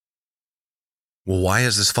Well, why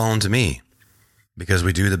has this fallen to me? Because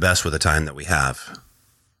we do the best with the time that we have.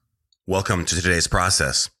 Welcome to today's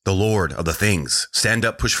process. The Lord of the Things. Stand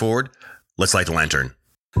up, push forward. Let's light the lantern.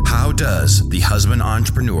 How does the husband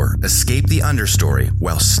entrepreneur escape the understory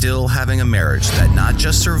while still having a marriage that not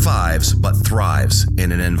just survives, but thrives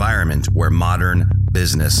in an environment where modern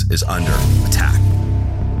business is under attack?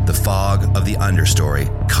 The fog of the understory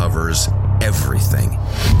covers everything,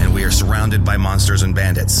 and we are surrounded by monsters and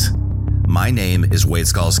bandits. My name is Wade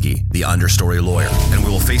Skalski, the understory lawyer, and we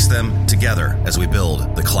will face them together as we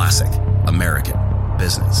build the classic American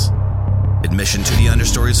business. Admission to the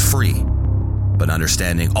understory is free, but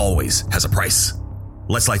understanding always has a price.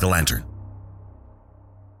 Let's light the lantern.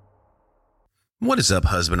 What is up,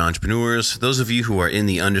 husband entrepreneurs? Those of you who are in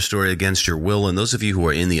the understory against your will, and those of you who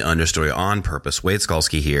are in the understory on purpose. Wade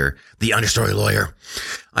Skalski here, the understory lawyer.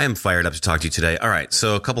 I am fired up to talk to you today. All right,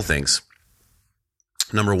 so a couple things.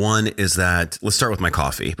 Number one is that let's start with my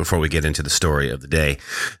coffee before we get into the story of the day.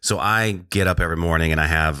 So I get up every morning and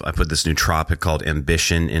I put this nootropic called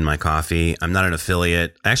Ambition in my coffee. I'm not an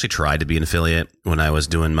affiliate. I actually tried to be an affiliate when I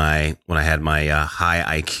had my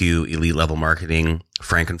high IQ elite level marketing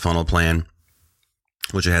Frankenfunnel plan,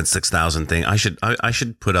 which I had 6,000 things. I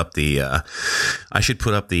should put up the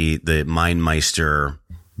MindMeister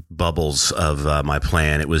bubbles of my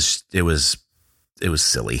plan. It was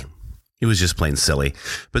silly. It was just plain silly.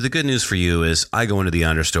 But the good news for you is I go into the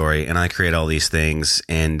understory and I create all these things,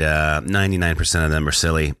 and 99% of them are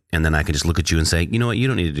silly. And then I can just look at you and say, you know what? You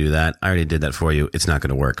don't need to do that. I already did that for you. It's not going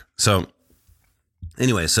to work. So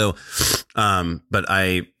anyway, it's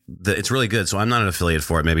really good. So I'm not an affiliate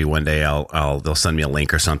for it. Maybe one day they'll send me a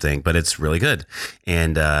link or something, but it's really good.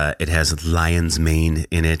 And it has lion's mane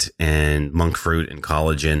in it and monk fruit and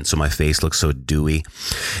collagen. So my face looks so dewy.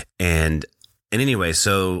 And anyway,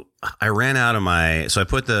 so I ran out of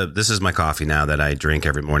this is my coffee now that I drink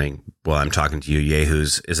every morning while I'm talking to you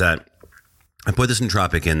yahoos, is that I put this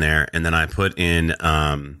nootropic in there, and then I put in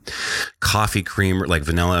coffee creamer, like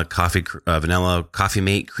vanilla coffee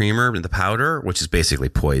mate creamer in the powder, which is basically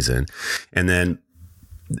poison. And then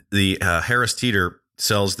the Harris Teeter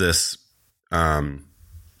sells this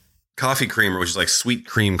coffee creamer, which is like sweet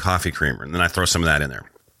cream coffee creamer. And then I throw some of that in there.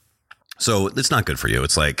 So it's not good for you.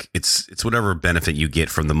 It's like, it's whatever benefit you get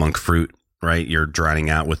from the monk fruit, right? You're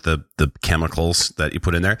drowning out with the chemicals that you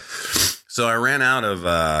put in there. So I ran out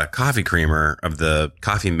of coffee creamer of the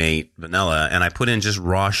Coffee Mate vanilla, and I put in just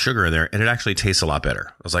raw sugar in there, and it actually tastes a lot better.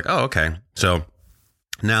 I was like, oh, okay. So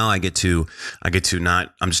now I'm just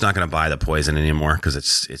not going to buy the poison anymore, because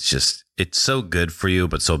it's so good for you,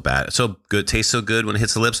 but so bad. It's so good, tastes so good when it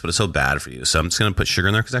hits the lips, but it's so bad for you. So I'm just going to put sugar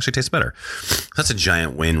in there because it actually tastes better. That's a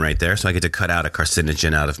giant win right there. So I get to cut out a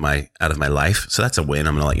carcinogen out of my life. So that's a win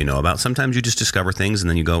I'm going to let you know about. Sometimes you just discover things and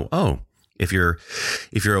then you go, oh, if you're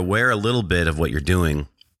aware a little bit of what you're doing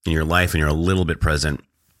in your life and you're a little bit present,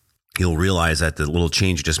 you'll realize that the little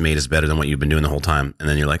change you just made is better than what you've been doing the whole time. And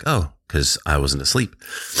then you're like, oh, because I wasn't asleep.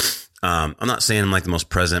 I'm not saying I'm like the most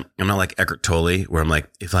present. I'm not like Eckhart Tolle, where I'm like,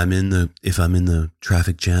 if I'm in the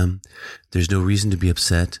traffic jam, there's no reason to be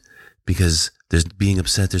upset, because being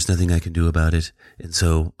upset, there's nothing I can do about it. And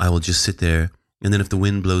so I will just sit there. And then if the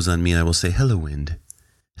wind blows on me, I will say, hello, wind.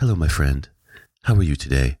 Hello, my friend. How are you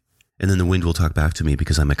today? And then the wind will talk back to me,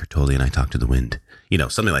 because I'm Eckhart Tolle and I talk to the wind.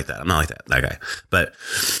 Something like that. I'm not like that guy. But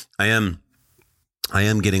I am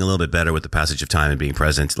getting a little bit better with the passage of time and being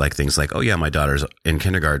present, like things like, oh yeah, my daughter's in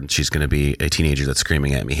kindergarten. She's going to be a teenager that's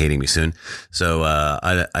screaming at me, hating me soon. So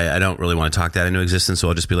I don't really want to talk that into existence. So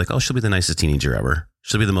I'll just be like, oh, she'll be the nicest teenager ever.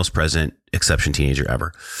 She'll be the most present exception teenager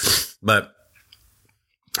ever. But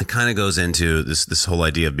it kind of goes into this whole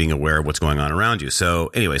idea of being aware of what's going on around you. So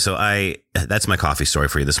anyway, that's my coffee story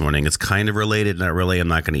for you this morning. It's kind of related, not really. I'm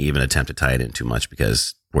not going to even attempt to tie it in too much,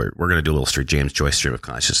 because we're going to do a little James Joyce stream of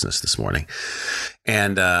consciousness this morning.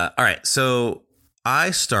 And all right, so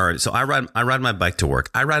I ride my bike to work.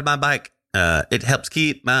 I ride my bike. It helps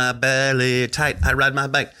keep my belly tight. I ride my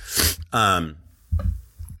bike. And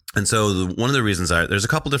so one of the reasons there's a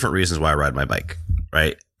couple different reasons why I ride my bike,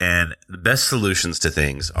 right? And the best solutions to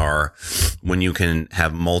things are when you can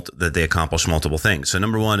have that they accomplish multiple things. So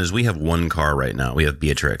number one is we have one car right now. We have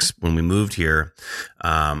Beatrix. When we moved here,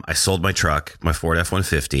 I sold my truck, my Ford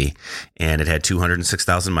F-150, and it had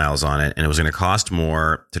 206,000 miles on it, and it was going to cost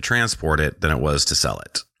more to transport it than it was to sell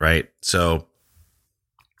it, right? So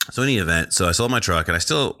in any event, so I sold my truck, and I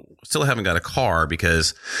still haven't got a car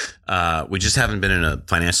because we just haven't been in a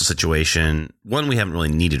financial situation. One, we haven't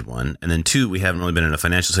really needed one. And then two, we haven't really been in a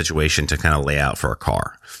financial situation to kind of lay out for a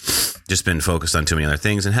car. Just been focused on too many other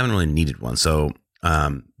things and haven't really needed one. So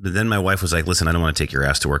But then my wife was like, listen, I don't want to take your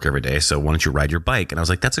ass to work every day. So why don't you ride your bike? And I was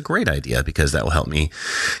like, that's a great idea, because that will help me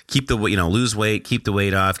keep the, lose weight, keep the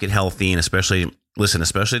weight off, get healthy. And especially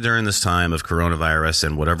during this time of coronavirus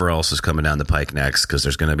and whatever else is coming down the pike next, because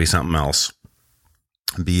there's going to be something else,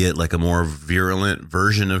 be it like a more virulent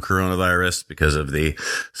version of coronavirus because of the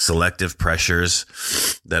selective pressures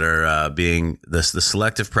that are the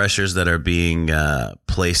selective pressures that are being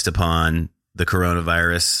placed upon the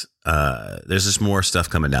coronavirus. There's just more stuff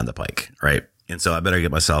coming down the pike, right? And so I better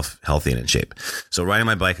get myself healthy and in shape. So riding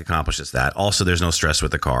my bike accomplishes that. Also, there's no stress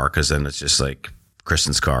with the car, because then it's just like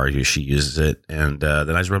Kristen's car. She uses it, and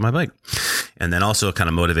then I just ride my bike. And then also it kind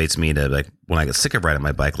of motivates me to, like, when I get sick of riding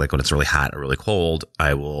my bike, like when it's really hot or really cold,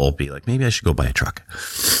 I will be like, maybe I should go buy a truck.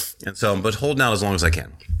 And so, but holding out as long as I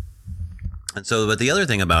can. And so, but the other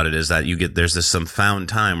thing about it is that there's this some found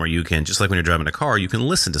time where you can, just like when you're driving a car, you can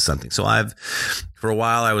listen to something. So for a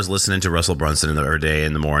while, I was listening to Russell Brunson every day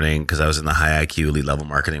in the morning, because I was in the high IQ elite level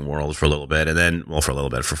marketing world for a little bit. And then,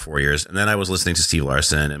 for 4 years. And then I was listening to Steve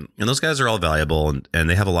Larsen, and those guys are all valuable, and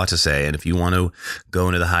they have a lot to say. And if you want to go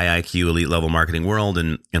into the high IQ elite level marketing world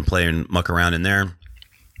and play and muck around in there,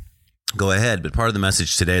 go ahead. But part of the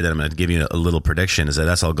message today that I'm going to give you a little prediction is that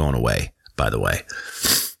that's all going away, by the way.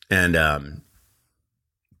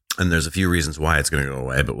 And there's a few reasons why it's going to go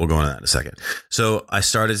away, but we'll go into that in a second. So I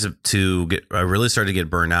really started to get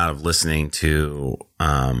burned out of listening to,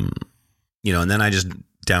 and then I just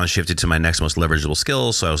downshifted to my next most leverageable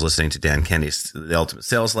skills. So I was listening to Dan Kennedy's The Ultimate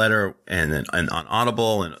Sales Letter, and on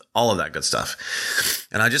Audible, and all of that good stuff.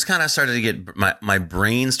 And I just kind of started to get, my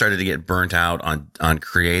brain started to get burnt out on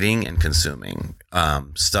creating and consuming,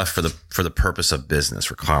 stuff for the purpose of business,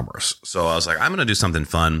 for commerce. So I was like, I'm going to do something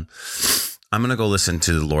fun. I'm going to go listen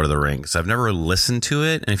to The Lord of the Rings. I've never listened to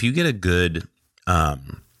it. And if you get a good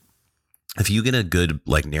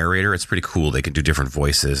like narrator, it's pretty cool. They can do different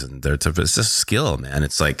voices, and it's just a skill, man.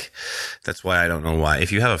 It's like, that's why I don't know why.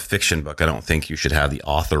 If you have a fiction book, I don't think you should have the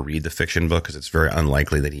author read the fiction book, because it's very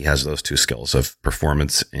unlikely that he has those two skills of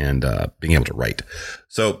performance and being able to write.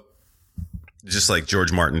 So just like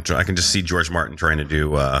George Martin, I can just see George Martin trying to do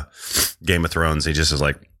Game of Thrones. He just is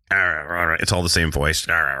like, it's all the same voice.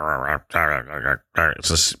 It's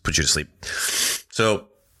just put you to sleep. So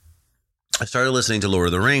I started listening to Lord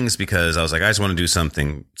of the Rings because I was like, I just want to do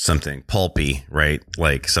something pulpy, right?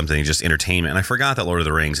 Like something just entertainment. And I forgot that Lord of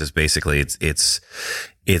the Rings is basically it's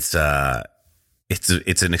an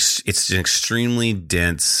extremely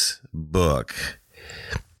dense book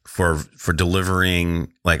for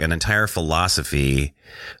delivering like an entire philosophy,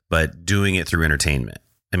 but doing it through entertainment.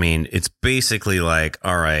 I mean, it's basically like,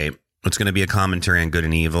 all right, it's going to be a commentary on good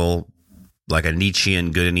and evil, like a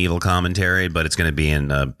Nietzschean good and evil commentary, but it's going to be in,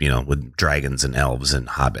 with dragons and elves and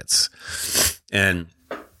hobbits. And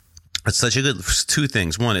it's such a good, two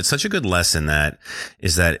things. One, it's such a good lesson that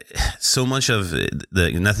so much of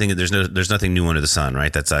there's nothing new under the sun,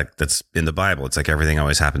 right? That's in the Bible. It's like everything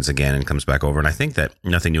always happens again and comes back over. And I think that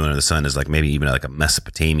nothing new under the sun is like maybe even like a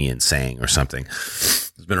Mesopotamian saying or something.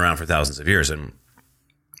 It's been around for thousands of years. And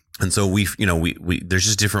so we there's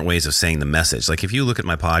just different ways of saying the message. Like if you look at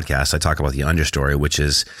my podcast, I talk about the understory, which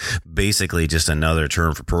is basically just another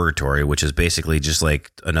term for purgatory, which is basically just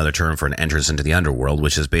like another term for an entrance into the underworld,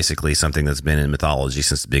 which is basically something that's been in mythology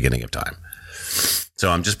since the beginning of time.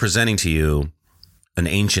 So I'm just presenting to you an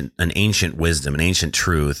ancient wisdom, an ancient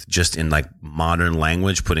truth, just in like modern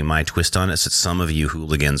language, putting my twist on it, so that some of you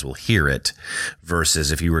hooligans will hear it,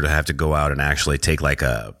 versus if you were to have to go out and actually take like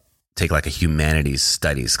a humanities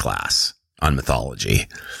studies class on mythology,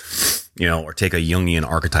 or take a Jungian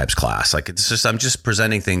archetypes class. Like it's just, I'm just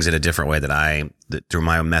presenting things in a different way that through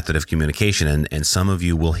my method of communication, and some of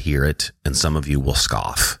you will hear it and some of you will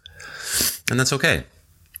scoff, and that's okay.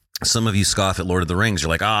 Some of you scoff at Lord of the Rings. You're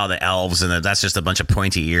like, oh, the elves, and that's just a bunch of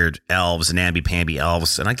pointy-eared elves and namby-pamby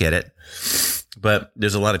elves. And I get it. But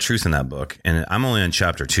there's a lot of truth in that book. And I'm only on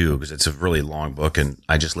chapter 2 because it's a really long book. And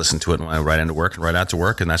I just listen to it when I ride into work and ride out to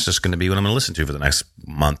work. And that's just going to be what I'm going to listen to for the next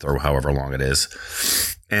month or however long it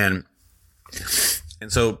is. And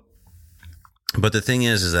so, but the thing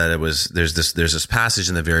is that there's this passage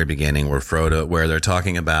in the very beginning where they're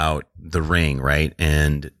talking about the ring, right?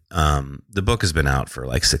 And the book has been out for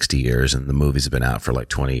like 60 years and the movies have been out for like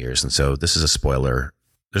 20 years. And so this is a spoiler.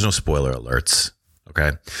 There's no spoiler alerts.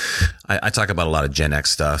 Okay. I talk about a lot of Gen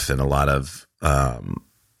X stuff and a lot of,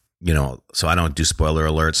 so I don't do spoiler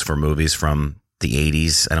alerts for movies from the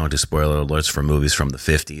 80s. I don't do spoiler alerts for movies from the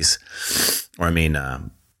 50s,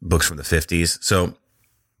 books from the 50s. So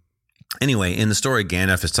anyway, in the story,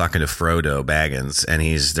 Gandalf is talking to Frodo Baggins, and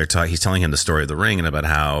he's telling him the story of the ring and about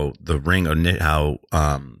how the ring, how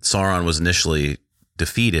Sauron was initially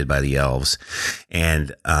defeated by the elves,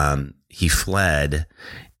 and he fled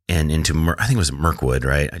and into I think it was Mirkwood,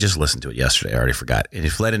 right? I just listened to it yesterday. I already forgot. And he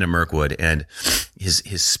fled into Mirkwood, and his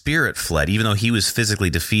spirit fled. Even though he was physically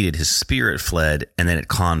defeated, his spirit fled, and then it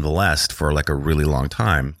convalesced for like a really long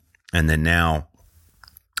time, and then now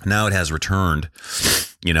it has returned.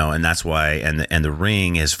 And that's why, and the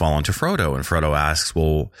ring has fallen to Frodo, and Frodo asks,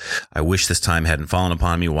 well, I wish this time hadn't fallen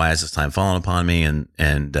upon me. Why has this time fallen upon me? And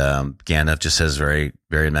Gandalf just says very,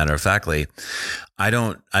 very matter of factly, I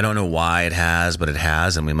don't know why it has, but it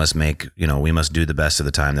has, and we must we must do the best of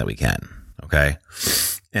the time that we can. Okay.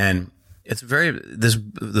 And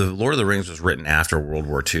the Lord of the Rings was written after World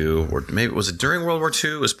War II, or maybe was it during World War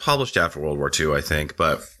II? It was published after World War II, I think.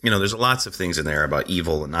 But, there's lots of things in there about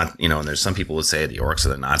evil and not, and there's some people would say the orcs are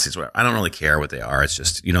the Nazis. Whatever. I don't really care what they are. It's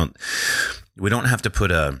just, we don't have to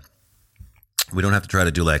try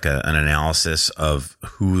to do like an analysis of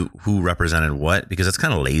who represented what, because it's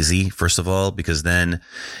kind of lazy, first of all, because then,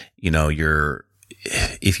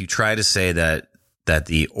 if you try to say that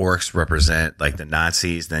the orcs represent like the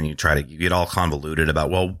Nazis, then you get all convoluted about,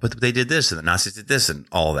 well, but they did this and the Nazis did this and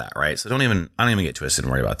all that, right? So I don't even get twisted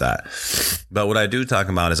and worry about that. But what I do talk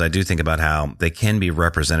about is I do think about how they can be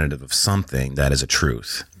representative of something that is a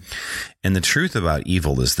truth. And the truth about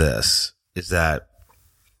evil is that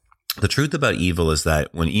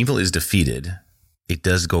when evil is defeated, it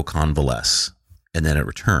does go convalesce and then it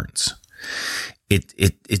returns.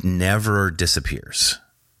 It never disappears.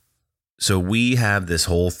 So we have this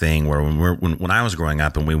whole thing where when I was growing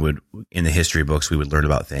up, and we would, in the history books, we would learn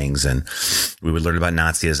about things, and we would learn about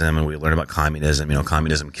Nazism, and we would learn about communism.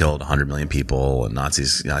 Communism killed 100 million people, and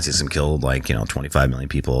Nazism killed 25 million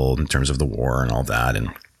people in terms of the war and all that, and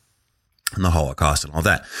the Holocaust and all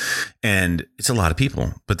that. And it's a lot of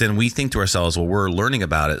people. But then we think to ourselves, well, we're learning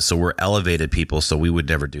about it, so we're elevated people, so we would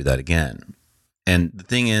never do that again. And the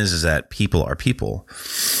thing is that people are people.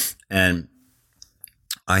 And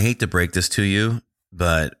I hate to break this to you,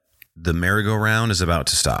 but the merry-go-round is about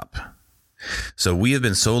to stop. So we have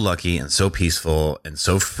been so lucky and so peaceful and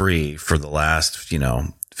so free for the last,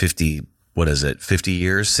 50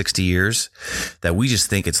 years, 60 years, that we just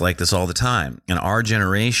think it's like this all the time. And our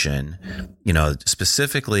generation,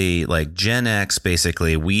 specifically like Gen X,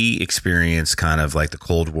 basically, we experienced kind of like the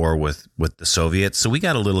Cold War with the Soviets. So we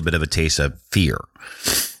got a little bit of a taste of fear,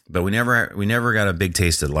 but we never got a big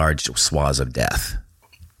taste of large swaths of death.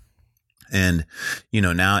 And,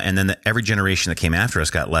 now, and then every generation that came after us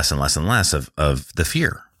got less and less and less of the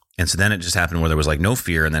fear. And so then it just happened where there was like no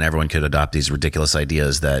fear, and then everyone could adopt these ridiculous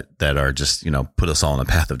ideas that are just, put us all on a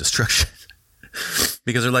path of destruction.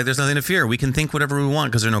 Because they're like, there's nothing to fear. We can think whatever we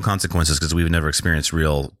want because there are no consequences, because we've never experienced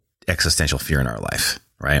real existential fear in our life.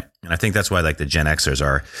 Right. And I think that's why like the Gen Xers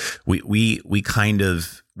are, we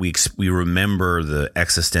remember the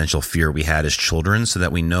existential fear we had as children, so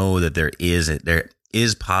that we know that there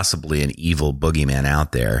is possibly an evil boogeyman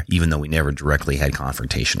out there, even though we never directly had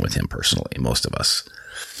confrontation with him personally, most of us.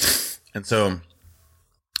 And so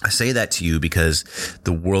I say that to you because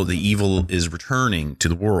the evil is returning to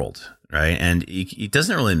the world, right? And it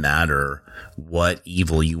doesn't really matter what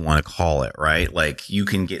evil you want to call it, right? Like, you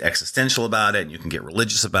can get existential about it, and you can get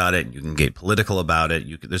religious about it, and you can get political about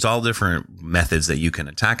it. There's all different methods that you can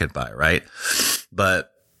attack it by, right?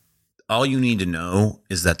 But all you need to know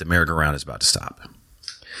is that the merry-go-round is about to stop.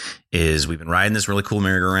 We've been riding this really cool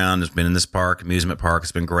merry-go-round. It's been in this amusement park.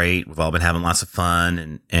 It's been great. We've all been having lots of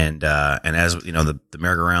fun. And as the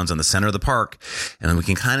merry-go-round's on the center of the park, and we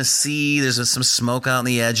can kind of see there's some smoke out on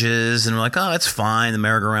the edges, and we're like, oh, it's fine. The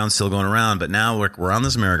merry-go-round's still going around. But now we're on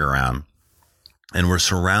this merry-go-round, and we're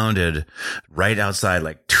surrounded right outside,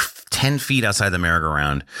 like 10 feet outside the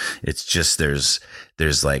merry-go-round. It's just, there's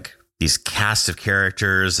like these cast of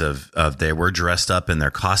characters they were dressed up in their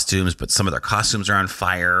costumes, but some of their costumes are on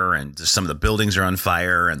fire, and some of the buildings are on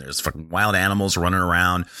fire, and there's fucking wild animals running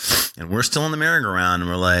around, and we're still in the merry-go-round, and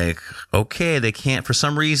we're like, okay, for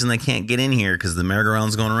some reason they can't get in here because the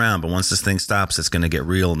merry-go-round's going around, but once this thing stops, it's going to get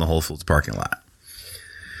real in the Whole Foods parking lot.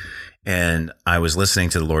 And I was listening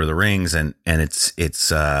to the Lord of the Rings, and it's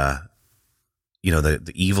the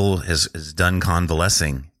evil has done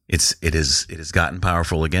convalescing. It has gotten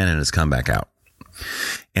powerful again, and it's come back out.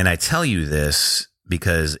 And I tell you this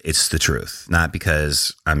because it's the truth, not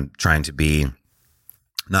because I'm trying to be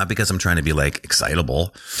like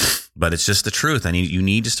excitable, but it's just the truth. You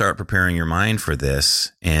need to start preparing your mind for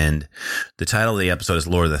this. And the title of the episode is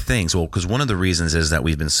Lord of the Things. Well, because one of the reasons is that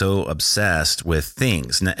we've been so obsessed with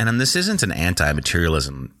things. And this isn't an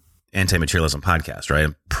anti-materialism podcast, right?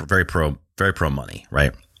 I'm very pro money,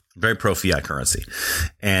 right? Very pro fiat currency.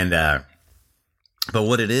 And But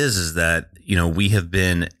what it is that, we have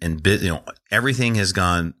been everything has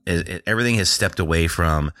gone, everything has stepped away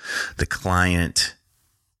from the client,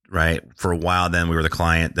 right? For a while, then we were the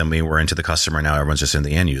client, then we were into the customer. Now everyone's just in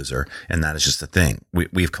the end user. And that is just the thing.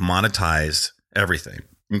 We've commoditized everything,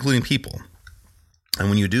 including people. And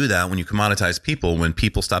when you do that, when you commoditize people, when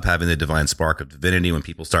people stop having the divine spark of divinity, when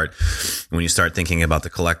you start thinking about the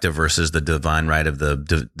collective versus the divine right of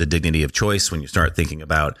the dignity of choice, when you start thinking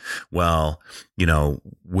about, the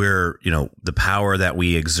power that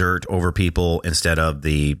we exert over people instead of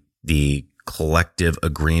the collective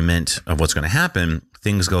agreement of what's going to happen,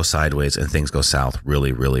 things go sideways and things go south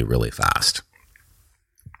really, really, really fast.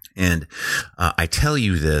 And I tell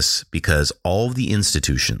you this because all of the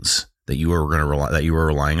institutions that you are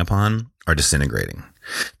relying upon are disintegrating.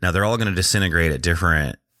 Now they're all going to disintegrate at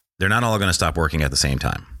different. They're not all going to stop working at the same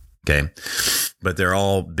time. Okay, but they're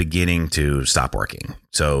all beginning to stop working.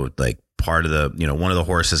 So like part of the, one of the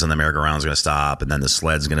horses on the merry-go-round is going to stop, and then the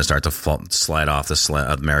sled's going to start to slide off the sled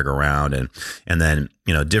of the merry-go-round, and then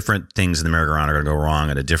different things in the merry-go-round are going to go wrong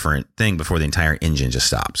at a different thing before the entire engine just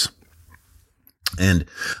stops. And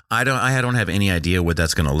I don't have any idea what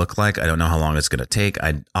that's going to look like. I don't know how long it's going to take.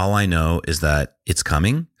 All I know is that it's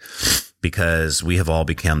coming because we have all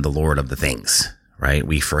become the Lord of the things, right?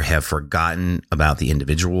 We have forgotten about the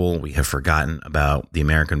individual. We have forgotten about the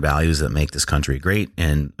American values that make this country great.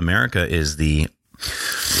 And America is the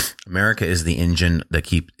engine America is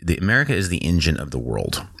the engine of the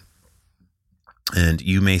world. And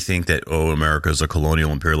you may think that, America is a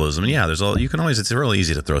colonial imperialism. And yeah, it's really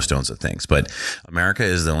easy to throw stones at things, but America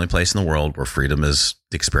is the only place in the world where the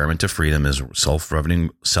experiment of freedom is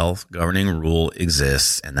self-governing rule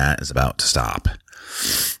exists. And that is about to stop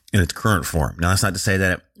in its current form. Now, that's not to say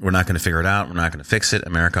that we're not going to figure it out. We're not going to fix it.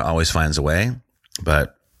 America always finds a way,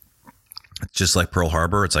 but just like Pearl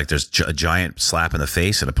Harbor, it's like there's a giant slap in the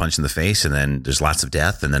face and a punch in the face, and then there's lots of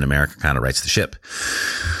death. And then America kind of rights the ship.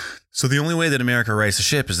 So the only way that America rights the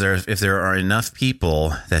ship is if there are enough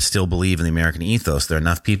people that still believe in the American ethos. There are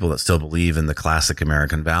enough people that still believe in the classic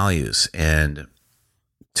American values. And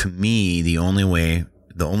to me, the only way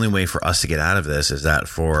for us to get out of this is that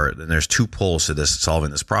there's two poles to this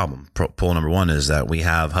solving this problem. Pole number one is that we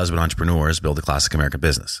have husband entrepreneurs build a classic American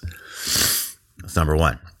business. That's number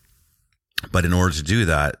one. But in order to do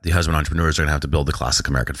that, the husband entrepreneurs are going to have to build the classic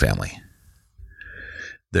American family.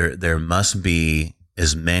 There must be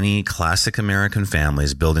as many classic American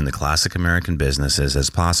families building the classic American businesses as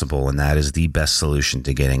possible, and that is the best solution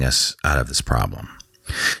to getting us out of this problem.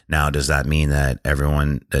 Now, does that mean that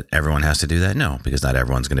everyone has to do that? No, because not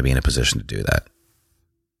everyone's going to be in a position to do that.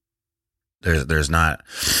 There's not,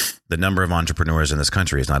 the number of entrepreneurs in this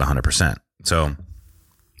country is not 100%. So,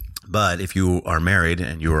 but if you are married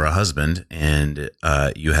and you are a husband and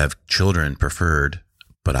you have children, preferred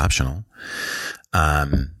but optional,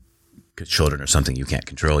 because children are something you can't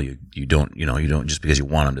control. You don't just because you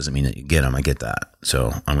want them doesn't mean that you get them. I get that.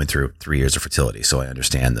 So I went through 3 years of fertility, so I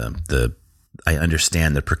understand the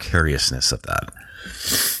precariousness of that.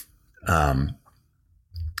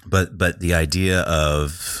 But the idea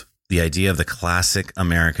of the classic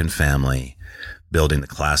American family building the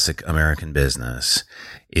classic American business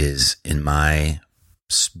is, in my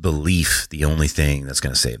belief, the only thing that's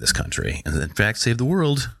going to save this country, and in fact save the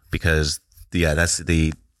world, because that's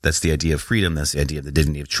the idea of freedom. That's the idea of the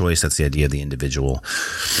dignity of choice. That's the idea of the individual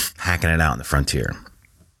hacking it out in the frontier.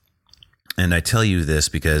 And I tell you this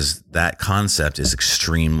because that concept is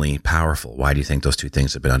extremely powerful. Why do you think those two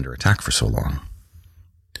things have been under attack for so long?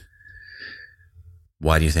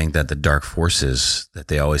 Why do you think that the dark forces, that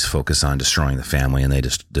they always focus on destroying the family, and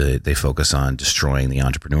they focus on destroying the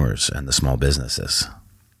entrepreneurs and the small businesses?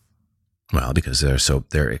 Well, because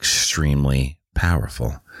they're extremely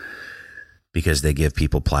powerful. Because they give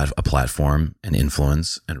people a platform and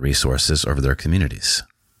influence and resources over their communities.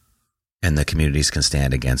 And the communities can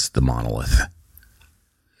stand against the monolith.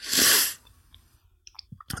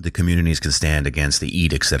 The communities can stand against the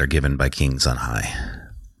edicts that are given by kings on high.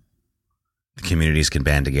 The communities can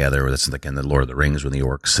band together. That's like in the Lord of the Rings when the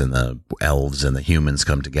orcs and the elves and the humans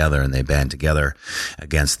come together and they band together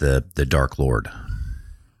against the Dark Lord.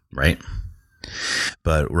 Right?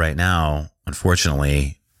 But right now,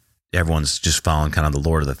 unfortunately, everyone's just following kind of the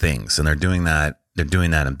Lord of the things, and they're doing that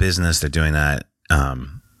in business. They're doing that.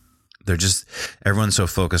 Everyone's so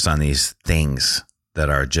focused on these things that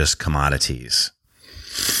are just commodities.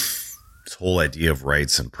 This whole idea of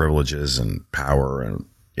rights and privileges and power and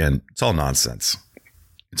it's all nonsense.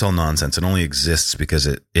 It's all nonsense. It only exists because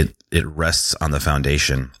it rests on the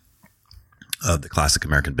foundation of the classic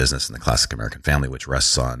American business and the classic American family, which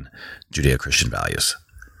rests on Judeo-Christian values.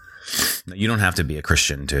 Now, you don't have to be a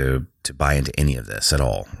Christian to buy into any of this at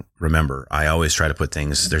all. Remember, I always try to put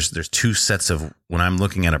things, there's two sets of, when I'm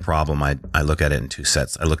looking at a problem, I look at it in two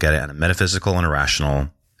sets. I look at it on a metaphysical and a rational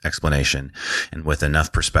explanation, and with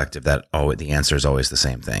enough perspective that the answer is always the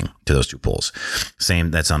same thing to those two poles.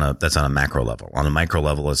 That's on a macro level. On a micro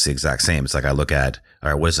level, it's the exact same. It's like I look at, all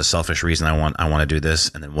right, what is the selfish reason I want to do this,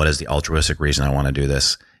 and then what is the altruistic reason I want to do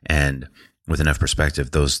this? And with enough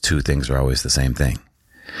perspective, those two things are always the same thing.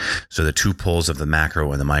 So the two poles of the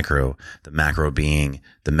macro and the macro being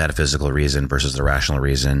the metaphysical reason versus the rational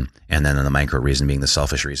reason, and then the micro reason being the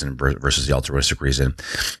selfish reason versus the altruistic reason.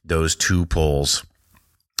 Those two poles,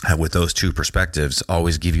 with those two perspectives,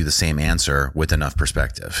 always give you the same answer with enough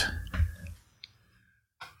perspective.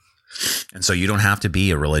 And so you don't have to be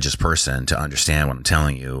a religious person to understand what I'm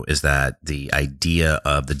telling you, is that the idea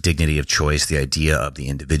of the dignity of choice, the idea of the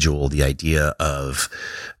individual, the idea of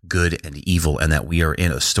good and evil, and that we are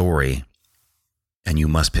in a story and you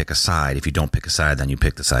must pick a side. If you don't pick a side, then you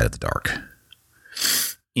pick the side of the dark.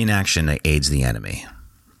 Inaction aids the enemy.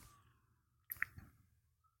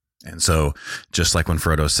 And so just like when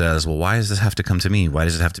Frodo says, well, why does this have to come to me? Why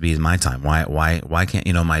does it have to be my time? Why can't,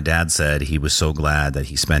 my dad said he was so glad that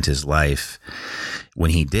he spent his life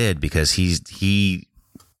when he did, because he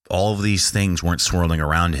all of these things weren't swirling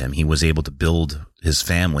around him. He was able to build his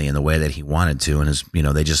family in the way that he wanted to. And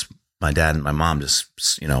my dad and my mom just,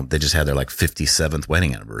 they just had their 57th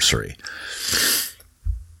wedding anniversary.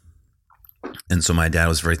 And so my dad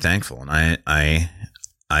was very thankful. And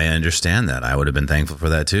I understand that. I would have been thankful for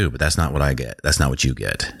that too, but that's not what I get. That's not what you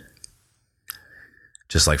get.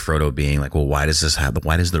 Just like Frodo being like, well, why does this happen?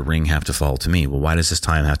 Why does the ring have to fall to me? Well, why does this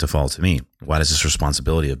time have to fall to me? Why does this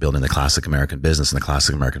responsibility of building the classic American business and the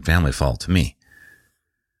classic American family fall to me?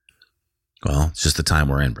 Well, it's just the time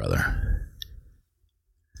we're in, brother.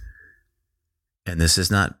 And this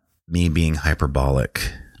is not me being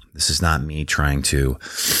hyperbolic. This is not me trying to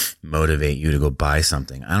motivate you to go buy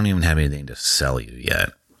something. I don't even have anything to sell you yet.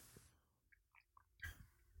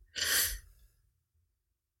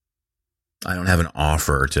 I don't have an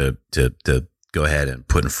offer to go ahead and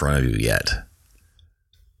put in front of you yet.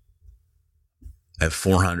 I have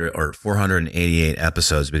 488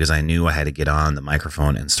 episodes because I knew I had to get on the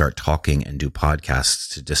microphone and start talking and do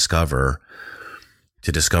podcasts to discover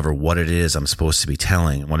what it is I'm supposed to be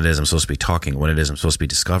telling, what it is I'm supposed to be talking, what it is I'm supposed to be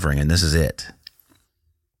discovering. And this is it.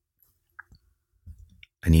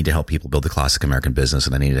 I need to help people build the classic American business,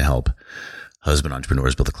 and I need to help husband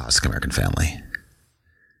entrepreneurs build the classic American family.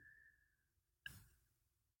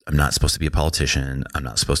 I'm not supposed to be a politician. I'm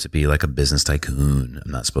not supposed to be like a business tycoon.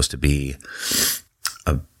 I'm not supposed to be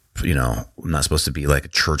I'm not supposed to be like a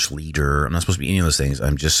church leader. I'm not supposed to be any of those things.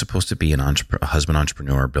 I'm just supposed to be a husband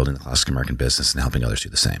entrepreneur building the classic American business and helping others do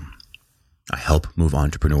the same. I help move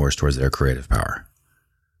entrepreneurs towards their creative power.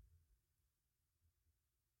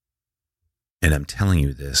 And I'm telling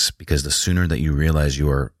you this because the sooner that you realize you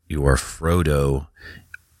are Frodo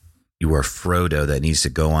that needs to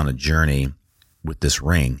go on a journey with this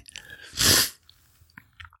ring.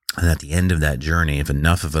 And at the end of that journey, if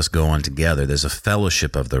enough of us go on together, there's a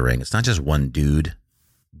fellowship of the ring. It's not just one dude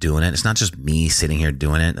doing it. It's not just me sitting here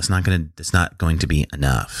doing it. It's not going to be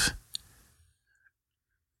enough.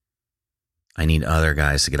 I need other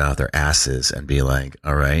guys to get off their asses and be like,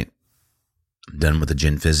 all right, I'm done with the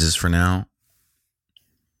gin fizzes for now.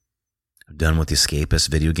 I'm done with the escapist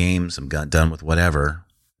video games. I'm done with whatever.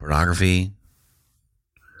 Pornography.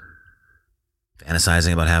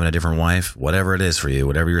 Fantasizing about having a different wife. Whatever it is for you,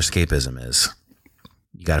 whatever your escapism is,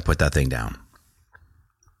 you got to put that thing down.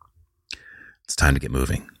 It's time to get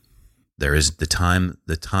moving. There is the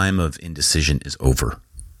time of indecision is over.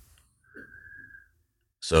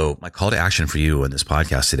 So my call to action for you in this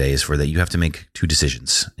podcast today is for that you have to make two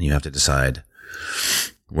decisions, and you have to decide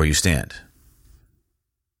where you stand.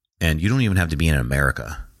 And you don't even have to be in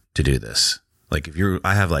America to do this. Like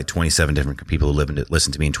I have like 27 different people who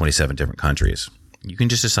listen to me in 27 different countries. You can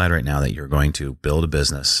just decide right now that you're going to build a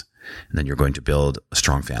business, and then you're going to build a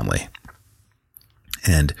strong family.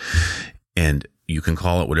 And you can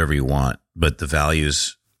call it whatever you want, but the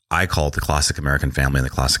values, I call it the classic American family and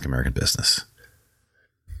the classic American business.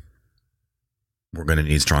 We're going to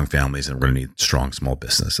need strong families, and we're going to need strong small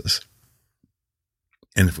businesses.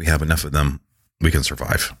 And if we have enough of them, we can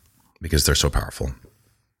survive because they're so powerful.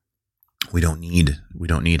 We don't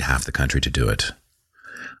need half the country to do it.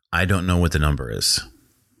 I don't know what the number is,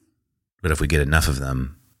 but if we get enough of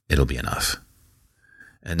them, it'll be enough.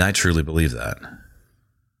 And I truly believe that.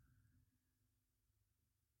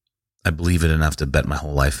 I believe it enough to bet my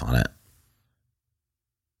whole life on it.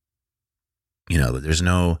 there's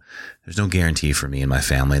no guarantee for me and my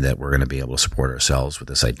family that we're going to be able to support ourselves with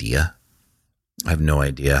this idea. I have no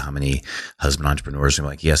idea how many husband entrepreneurs are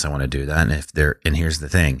like, yes, I want to do that. And here's the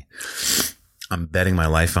thing. I'm betting my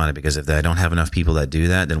life on it, because if I don't have enough people that do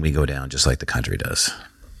that, then we go down just like the country does.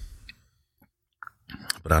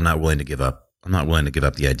 But I'm not willing to give up. I'm not willing to give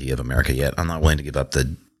up the idea of America yet. I'm not willing to give up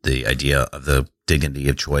the idea of the dignity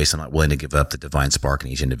of choice. I'm not willing to give up the divine spark in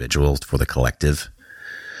each individual for the collective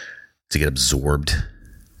to get absorbed.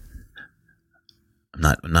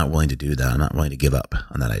 I'm not willing to do that. I'm not willing to give up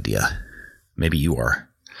on that idea. Maybe you are.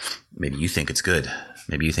 Maybe you think it's good.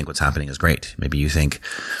 Maybe you think what's happening is great. Maybe you think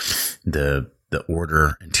the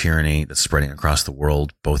order and tyranny that's spreading across the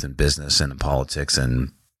world, both in business and in politics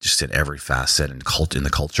and just at every facet and in the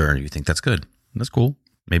culture, and you think that's good. That's cool.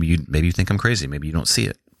 Maybe you think I'm crazy. Maybe you don't see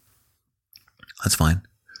it. That's fine.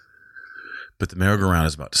 But the merry-go-round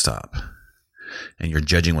is about to stop. And you're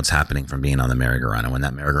judging what's happening from being on the merry-go-round. And when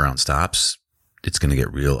that merry-go-round stops, it's going to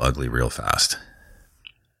get real ugly real fast.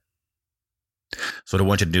 So what I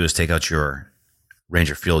want you to do is take out your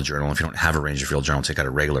Ranger Field journal. If you don't have a Ranger Field journal, take out a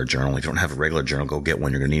regular journal. If you don't have a regular journal, go get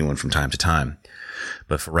one. You're going to need one from time to time.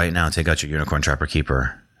 But for right now, take out your Unicorn Trapper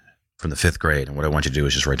Keeper from the 5th grade. And what I want you to do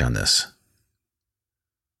is just write down this.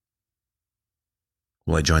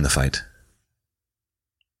 Will I join the fight?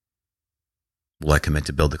 Will I commit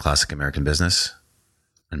to build the classic American business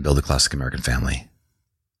and build the classic American family?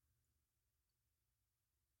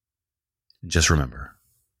 Just remember,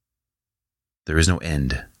 there is no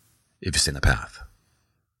end if you stay in the path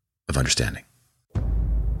of understanding.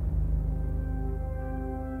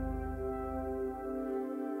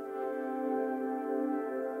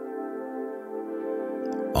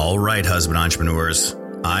 All right, husband entrepreneurs.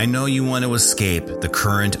 I know you want to escape the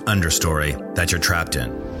current understory that you're trapped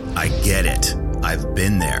in. I get it. I've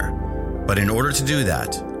been there. But in order to do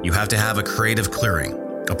that, you have to have a creative clearing,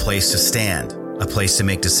 a place to stand, a place to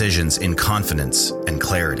make decisions in confidence and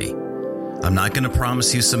clarity. I'm not going to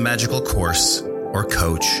promise you some magical course or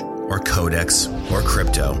coach or codex or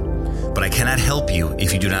crypto, but I cannot help you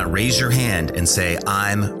if you do not raise your hand and say,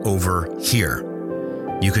 I'm over here.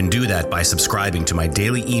 You can do that by subscribing to my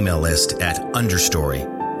daily email list at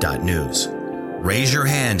understory.news. Raise your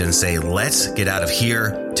hand and say, let's get out of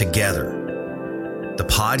here together. The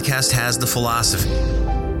podcast has the philosophy,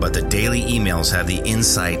 but the daily emails have the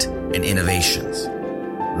insight and innovations.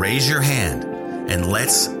 Raise your hand and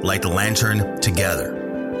let's light the lantern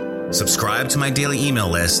together. Subscribe to my daily email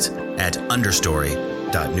list at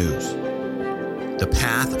understory.news. The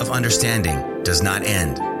path of understanding does not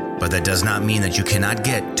end, but that does not mean that you cannot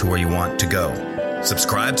get to where you want to go.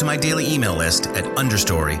 Subscribe to my daily email list at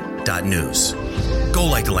understory.news. Go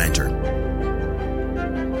light the lantern.